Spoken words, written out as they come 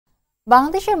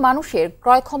বাংলাদেশের মানুষের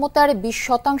ক্রয় ক্ষমতার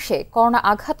 20% করোনা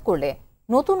আঘাত করলে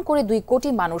নতুন করে 2 কোটি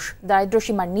মানুষ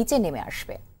দারিদ্র্যসীমার নিচে নেমে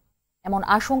আসবে এমন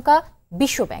আশঙ্কা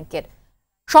বিশ্ব ব্যাংকের।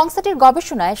 সংস্থাটির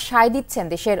গবেষণায় সায় দিচ্ছেন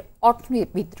দেশের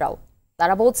অর্থনীতিবিদরাও।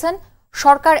 তারা বলছেন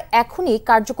সরকার এখনই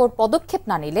কার্যকর পদক্ষেপ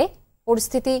না নিলে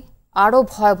পরিস্থিতি আরও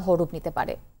ভয়াবহ রূপ নিতে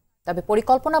পারে। তবে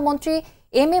পরিকল্পনা মন্ত্রী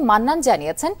এম এ মান্নান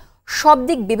জানিয়েছেন সব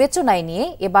দিক বিবেচনায় নিয়ে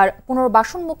এবার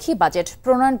পুনর্বাসনমুখী বাজেট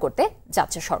প্রণয়ন করতে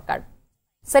যাচ্ছে সরকার।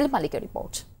 সেলিম মালিকের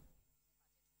রিপোর্ট।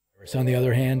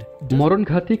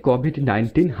 মরণঘাতী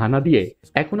কোভিড-19 হানা দিয়ে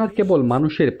এখন আর কেবল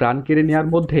মানুষের প্রাণ কেড়ে নেওয়ার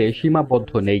মধ্যে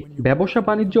সীমাবদ্ধ নেই। ব্যবসা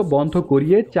বাণিজ্য বন্ধ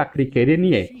করিয়ে চাকরি কেড়ে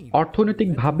নিয়ে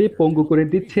অর্থনৈতিকভাবে পঙ্গু করে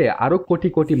দিচ্ছে আরো কোটি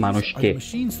কোটি মানুষকে।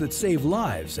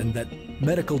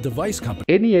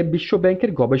 এ নিয়ে বিশ্ব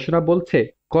ব্যাংকের গবেষণা বলছে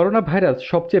করোনা ভাইরাস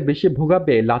সবচেয়ে বেশি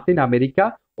ভোগাবে লাতিন আমেরিকা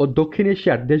ও দক্ষিণ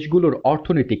এশিয়ার দেশগুলোর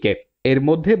অর্থনীতিকে। এর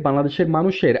মধ্যে বাংলাদেশের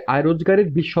মানুষের আয় রোজগারের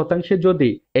 20% যদি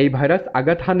এই ভাইরাস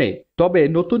আঘাত হানে তবে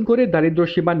নতুন করে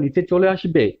দারিদ্র্য সীমার নিচে চলে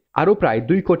আসবে আরো প্রায়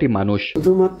 2 কোটি মানুষ।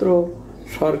 শুধুমাত্র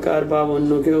সরকার বা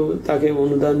অন্য কেউ তাকে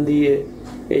অনুদান দিয়ে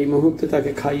এই মুহূর্তে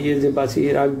তাকে খাইয়ে যে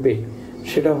বাঁচিয়ে রাখবে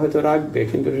সেটা হয়তো রাখবে,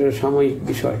 কিন্তু এটা সাময়িক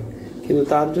বিষয়। কিন্তু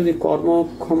তার যদি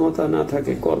কর্মক্ষমতা না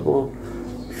থাকে, কর্ম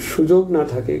সুযোগ না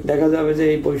থাকে, দেখা যাবে যে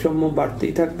এই বৈষম্য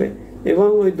বাড়তেই থাকবে এবং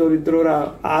ওই দরিদ্ররা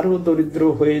আরো দরিদ্র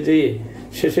হয়ে যেয়ে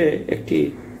শেষে একটি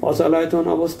অচলায়তন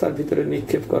অবস্থার ভিতরে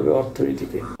নিক্ষেপ করবে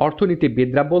অর্থনীতিকে।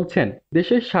 অর্থনীতিবিদরা বলছেন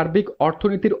দেশের সার্বিক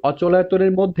অর্থনীতির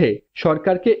অচলায়তনের মধ্যে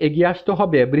সরকারকে এগিয়ে আসতে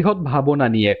হবে বৃহৎ ভাবনা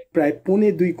নিয়ে। প্রায়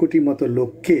 2.25 কোটি মতো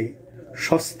লোককে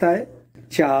সস্তায়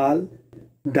চাল,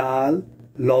 ডাল,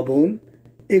 লবণ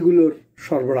এগুলোর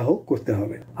সরবরাহ করতে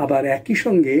হবে। আবার একই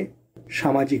সঙ্গে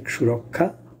সামাজিক সুরক্ষা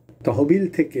তহবিল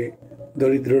থেকে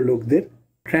দরিদ্র লোকদের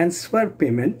ট্রান্সফার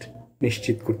পেমেন্ট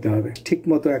নিশ্চিত করতে হবে। ঠিক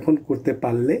মতো এখন করতে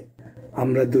পারলে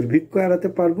আমরা দুর্ভিক্ষ এড়াতে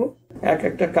পারবো।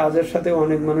 একটা কাজের সাথে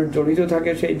অনেক মানুষ জড়িত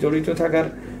থাকে, সেই জড়িত থাকার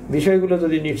বিষয়গুলো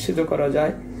যদি নিশ্চিত করা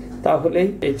যায় তাহলেই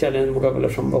এই চ্যালেঞ্জ মোকাবেলা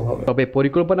সম্ভব হবে। তবে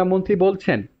পরিকল্পনা মন্ত্রী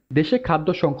বলছেন দেশে খাদ্য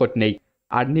সংকট নেই,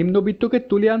 আর নিম্নবিত্তকে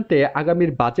তুলে আনতে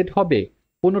আগামীর বাজেট হবে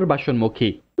পুনর্বাসনমুখী।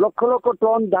 লক্ষ লক্ষ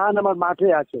টন ধান আমার মাঠে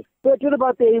আছে, পেটের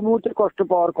ভাতে এই মুহূর্তে কষ্ট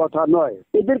পাওয়ার কথা নয়।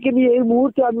 এদেরকে নিয়ে এই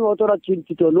মুহূর্তে আমি অতটা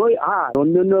চিন্তিত নই। আর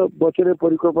অন্যান্য বছরের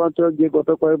পরিকল্পনা যে গত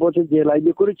কয়েক বছর যে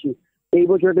লাইনে করেছি, এই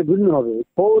বছর এটা ভিন্ন হবে।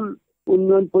 হোল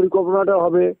উন্নয়ন পরিকল্পনাটা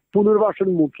হবে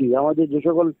পুনর্বাসনমুখী। আমাদের যে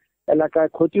সকল এলাকায়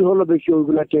ক্ষতি হলো বেশি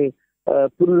ওইগুলাকে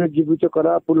পুনরুজ্জীবিত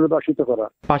করা, পুনর্বাসিত করা।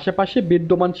 পাশাপাশি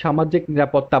বিদ্যমান সামাজিক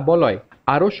নিরাপত্তা বলয়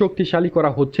আরো শক্তিশালী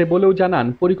করা হচ্ছে বলেও জানান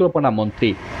পরিকল্পনা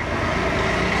মন্ত্রী।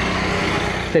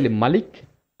 সেলিম মালিক,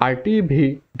 RTV,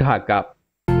 ঢাকা।